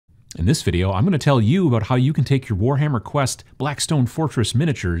In this video, I'm going to tell you about how you can take your Warhammer Quest Blackstone Fortress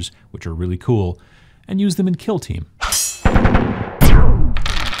miniatures, which are really cool, and use them in Kill Team.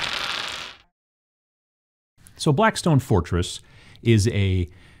 So Blackstone Fortress is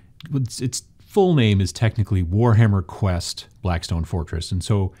its full name is technically Warhammer Quest Blackstone Fortress. And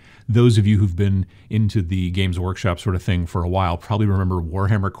so those of you who've been into the Games Workshop sort of thing for a while probably remember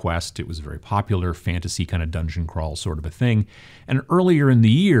Warhammer Quest. It was a very popular fantasy kind of dungeon crawl sort of a thing. And earlier in the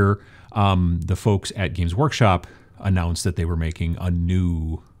year, the folks at Games Workshop announced that they were making a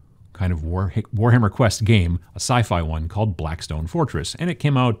new kind of Warhammer Quest game, a sci-fi one called Blackstone Fortress. And it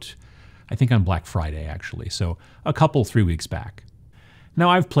came out, I think, on Black Friday, actually. So a couple, 3 weeks back. Now,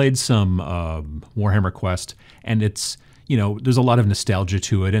 I've played some Warhammer Quest, and it's, you know, there's a lot of nostalgia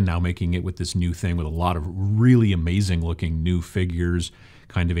to it, and now making it with this new thing with a lot of really amazing looking new figures,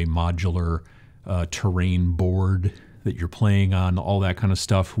 kind of a modular terrain board that you're playing on, all that kind of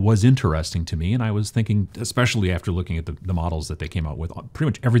stuff was interesting to me. And I was thinking, especially after looking at the models that they came out with, pretty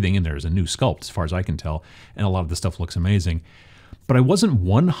much everything in there is a new sculpt as far as I can tell, and a lot of the stuff looks amazing. But I wasn't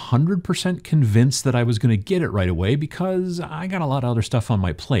 100% convinced that I was going to get it right away because I got a lot of other stuff on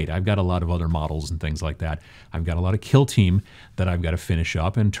my plate. I've got a lot of other models and things like that. I've got a lot of Kill Team that I've got to finish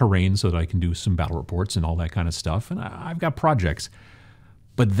up and terrain so that I can do some battle reports and all that kind of stuff. And I've got projects.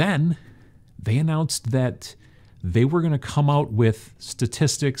 But then they announced that they were going to come out with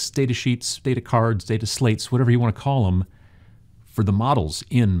statistics, data sheets, data cards, data slates, whatever you want to call them, for the models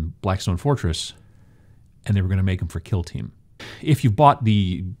in Blackstone Fortress. And they were going to make them for Kill Team. If you've bought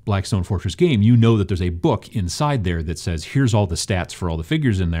the Blackstone Fortress game, you know that there's a book inside there that says, here's all the stats for all the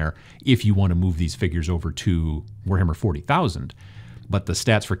figures in there if you want to move these figures over to Warhammer 40,000. But the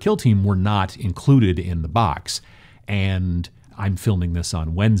stats for Kill Team were not included in the box. And I'm filming this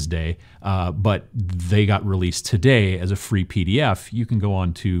on Wednesday, but they got released today as a free PDF. You can go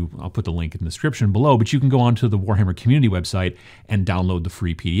on to, I'll put the link in the description below, but you can go on to the Warhammer community website and download the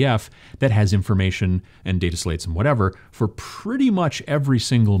free PDF that has information and data slates and whatever for pretty much every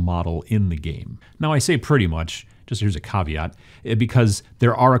single model in the game. Now I say pretty much, just here's a caveat, because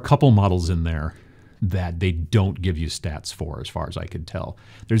there are a couple models in there that they don't give you stats for, as far as I could tell.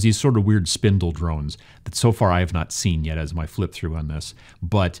 There's these sort of weird spindle drones that so far I have not seen yet as my flip through on this.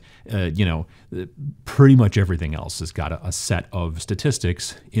 But, you know, pretty much everything else has got a set of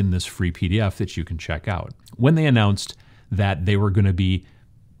statistics in this free PDF that you can check out. When they announced that they were going to be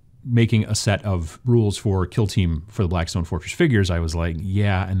making a set of rules for Kill Team for the Blackstone Fortress figures, I was like,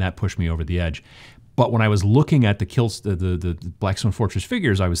 yeah, and that pushed me over the edge. But when I was looking at the Blackstone Fortress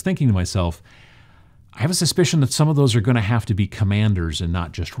figures, I was thinking to myself, I have a suspicion that some of those are going to have to be commanders and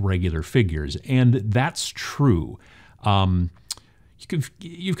not just regular figures, and that's true.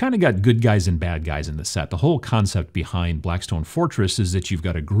 You've kind of got good guys and bad guys in the set. The whole concept behind Blackstone Fortress is that you've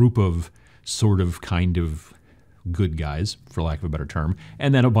got a group of sort of kind of good guys, for lack of a better term,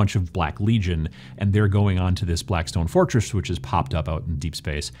 and then a bunch of Black Legion, and they're going on to this Blackstone Fortress, which is popped up out in deep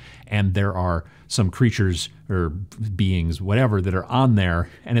space, and there are some creatures or beings, whatever, that are on there,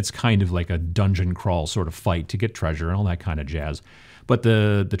 and it's kind of like a dungeon crawl sort of fight to get treasure and all that kind of jazz. But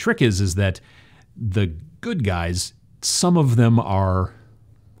the trick is that the good guys, some of them are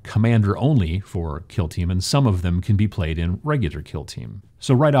commander only for Kill Team, and some of them can be played in regular Kill Team.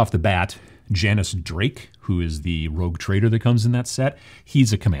 So right off the bat, Janus Drake, who is the rogue trader that comes in that set,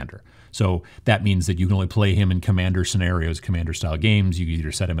 he's a commander. So that means that you can only play him in commander scenarios, commander style games. You can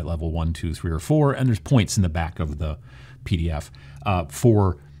either set him at level 1, 2, 3, or 4, and there's points in the back of the PDF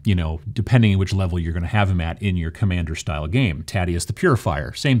for, you know, depending on which level you're going to have him at in your commander style game. Tadius the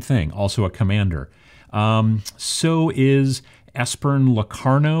Purifier, same thing, also a commander. So is Espern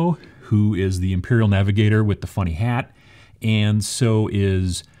Locarno, who is the Imperial Navigator with the funny hat, and so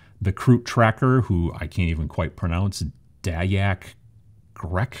is the Kroot Tracker, who I can't even quite pronounce, Dayak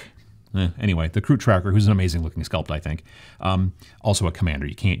Grek. Anyway, the Kroot Tracker, who's an amazing looking sculpt, I think. Also a commander.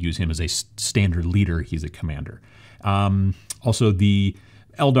 You can't use him as a standard leader. He's a commander. Also the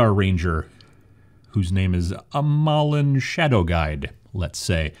Eldar Ranger, whose name is Amalin Shadow Guide, let's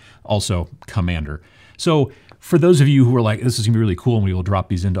say. Also commander. So for those of you who are like, this is going to be really cool and we will drop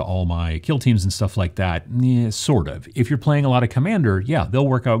these into all my kill teams and stuff like that, yeah, sort of. If you're playing a lot of commander, yeah, they'll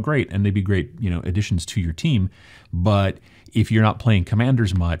work out great and they'd be great, you know, additions to your team. But if you're not playing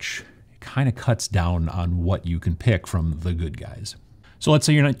commanders much, it kind of cuts down on what you can pick from the good guys. So let's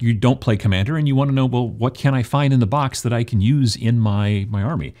say you don't play commander and you want to know, well, what can I find in the box that I can use in my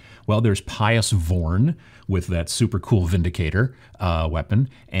army? Well, there's Pious Vorn with that super cool Vindicator weapon,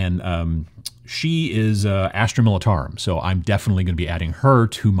 and she is Astra Militarum, so I'm definitely going to be adding her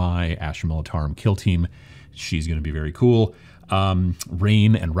to my Astra Militarum kill team. She's going to be very cool.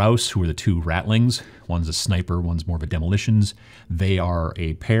 Rain and Rouse, who are the two ratlings. One's a sniper, one's more of a demolitions. They are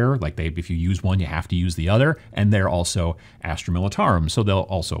a pair. Like if you use one, you have to use the other. And they're also Astra Militarum. So they'll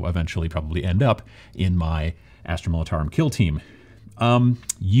also eventually probably end up in my Astra Militarum kill team.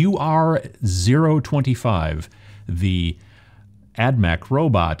 You are 025, the AdMech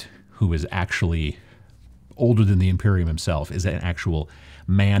robot, who is actually older than the Imperium himself, is an actual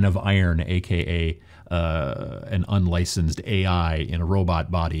man of iron, aka an unlicensed AI in a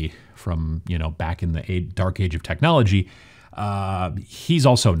robot body from, back in the dark age of technology. He's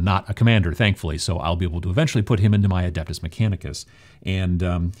also not a commander, thankfully, so I'll be able to eventually put him into my Adeptus Mechanicus.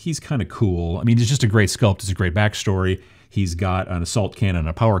 And he's kind of cool. I mean, it's just a great sculpt. It's a great backstory. He's got an assault cannon and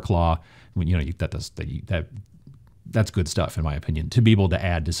a power claw. That's good stuff, in my opinion, to be able to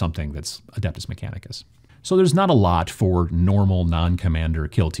add to something that's Adeptus Mechanicus. So there's not a lot for normal non-commander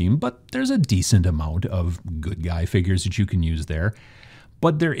kill team, but there's a decent amount of good guy figures that you can use there.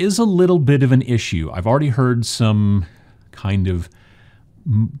 But there is a little bit of an issue. I've already heard some kind of,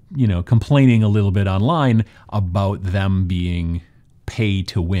 complaining a little bit online about them being pay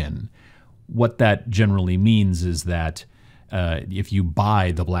to win. What that generally means is that if you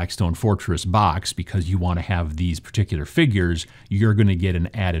buy the Blackstone Fortress box because you want to have these particular figures, you're going to get an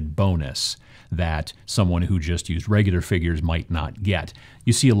added bonus that someone who just used regular figures might not get.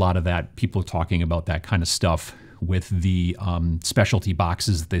 You see a lot of that, people talking about that kind of stuff with the specialty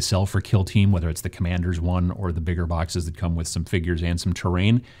boxes that they sell for Kill Team, whether it's the Commander's one or the bigger boxes that come with some figures and some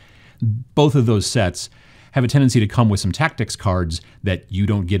terrain. Both of those sets have a tendency to come with some tactics cards that you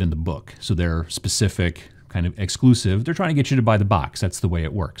don't get in the book. So they're specific, kind of exclusive. They're trying to get you to buy the box. That's the way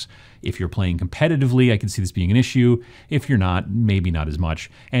it works. If you're playing competitively, I can see this being an issue. If you're not, maybe not as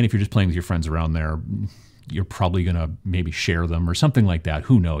much. And if you're just playing with your friends around there, you're probably going to maybe share them or something like that.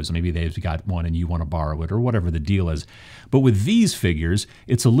 Who knows? Maybe they've got one and you want to borrow it or whatever the deal is. But with these figures,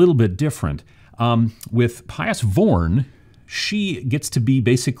 it's a little bit different. With Pius Vorn, she gets to be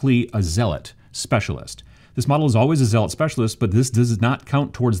basically a zealot specialist. This model is always a zealot specialist, but this does not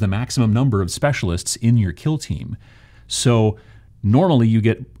count towards the maximum number of specialists in your kill team. So normally you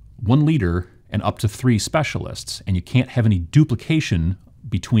get one leader and up to 3 specialists, and you can't have any duplication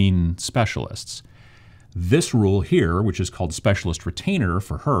between specialists. This rule here, which is called Specialist Retainer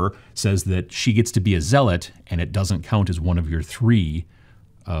for her, says that she gets to be a zealot, and it doesn't count as one of your 3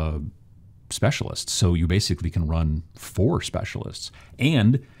 specialists. So you basically can run 4 specialists.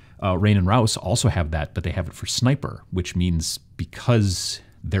 And Rain and Rouse also have that, but they have it for Sniper, which means because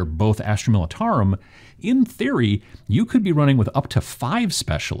they're both Astra Militarum, in theory, you could be running with up to 5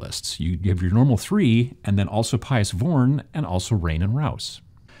 specialists. You have your normal 3, and then also Pius Vorn, and also Rain and Rouse.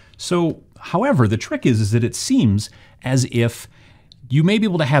 So, however, the trick is that it seems as if you may be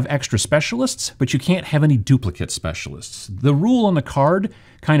able to have extra specialists, but you can't have any duplicate specialists. The rule on the card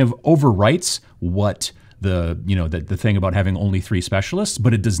kind of overwrites what the thing about having only 3 specialists,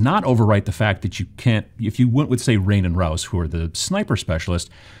 but it does not overwrite the fact that you can't, if you went with, say, Rain and Rouse, who are the sniper specialist,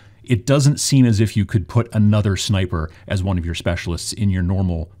 it doesn't seem as if you could put another sniper as one of your specialists in your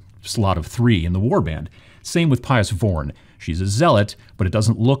normal slot of 3 in the warband. Same with Pius Vorn. She's a zealot, but it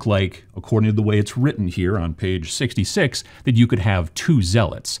doesn't look like, according to the way it's written here on page 66, that you could have 2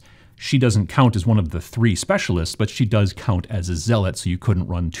 zealots. She doesn't count as one of the 3 specialists, but she does count as a zealot, so you couldn't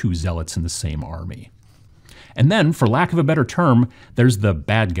run 2 zealots in the same army. And then, for lack of a better term, there's the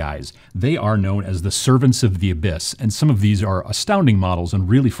bad guys. They are known as the Servants of the Abyss, and some of these are astounding models, and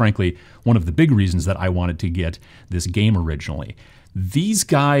really, frankly, one of the big reasons that I wanted to get this game originally. These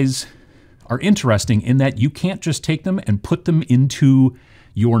guys are interesting in that you can't just take them and put them into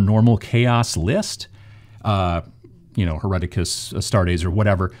your normal Chaos list, Hereticus, Astartes, or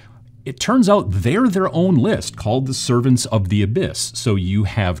whatever. It turns out they're their own list called the Servants of the Abyss. So you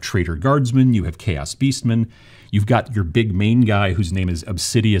have Traitor Guardsmen, you have Chaos Beastmen, you've got your big main guy whose name is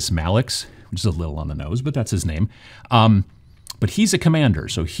Obsidious Malix, which is a little on the nose, but that's his name. But he's a commander,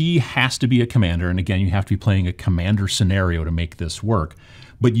 so he has to be a commander, and again, you have to be playing a commander scenario to make this work.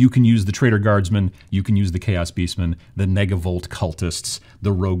 But you can use the Traitor Guardsmen, you can use the Chaos Beastmen, the Negavolt Cultists,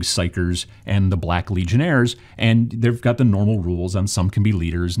 the Rogue Psychers, and the Black Legionnaires, and they've got the normal rules, and some can be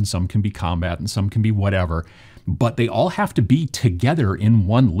leaders, and some can be combat, and some can be whatever. But they all have to be together in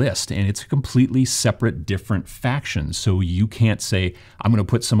one list, and it's a completely separate, different faction. So you can't say, I'm going to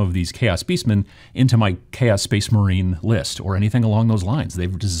put some of these Chaos Beastmen into my Chaos Space Marine list, or anything along those lines.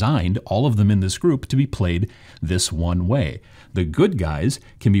 They've designed all of them in this group to be played this one way. The good guys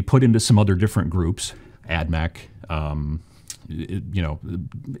can be put into some other different groups, AdMech,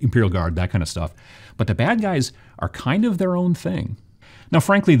 Imperial Guard, that kind of stuff. But the bad guys are kind of their own thing. Now,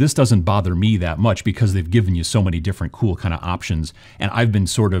 frankly, this doesn't bother me that much because they've given you so many different cool kind of options. And I've been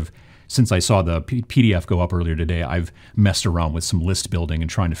sort of, since I saw the PDF go up earlier today, I've messed around with some list building and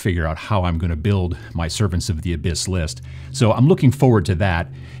trying to figure out how I'm going to build my Servants of the Abyss list. So I'm looking forward to that.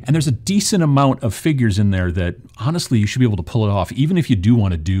 And there's a decent amount of figures in there that, honestly, you should be able to pull it off. Even if you do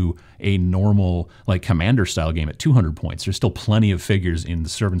want to do a normal, like, Commander-style game at 200 points, there's still plenty of figures in the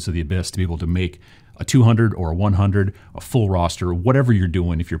Servants of the Abyss to be able to make a 200 or a 100, a full roster, whatever you're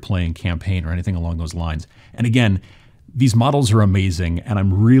doing if you're playing campaign or anything along those lines. And again, these models are amazing, and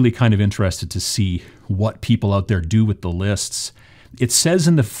I'm really kind of interested to see what people out there do with the lists. It says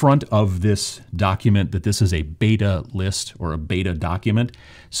in the front of this document that this is a beta list or a beta document,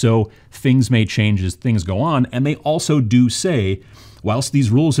 so things may change as things go on, and they also do say, whilst these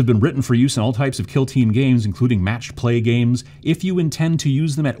rules have been written for use in all types of kill team games, including matched play games, if you intend to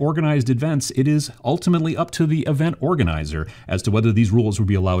use them at organized events, it is ultimately up to the event organizer as to whether these rules will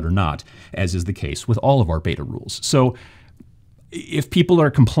be allowed or not, as is the case with all of our beta rules. So if people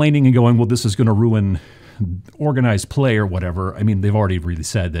are complaining and going, well, this is going to ruin organized play or whatever, I mean, they've already really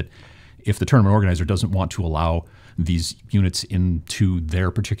said that if the tournament organizer doesn't want to allow these units into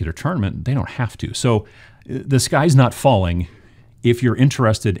their particular tournament, they don't have to. So the sky's not falling. If you're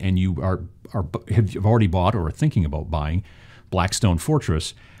interested and you have already bought or are thinking about buying Blackstone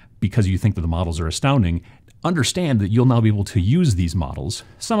Fortress because you think that the models are astounding, understand that you'll now be able to use these models,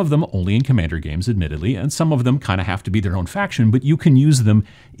 some of them only in Commander games, admittedly, and some of them kind of have to be their own faction, but you can use them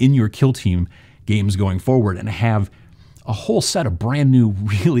in your kill team games going forward and have a whole set of brand new,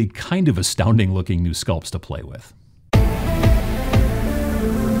 really kind of astounding looking new sculpts to play with.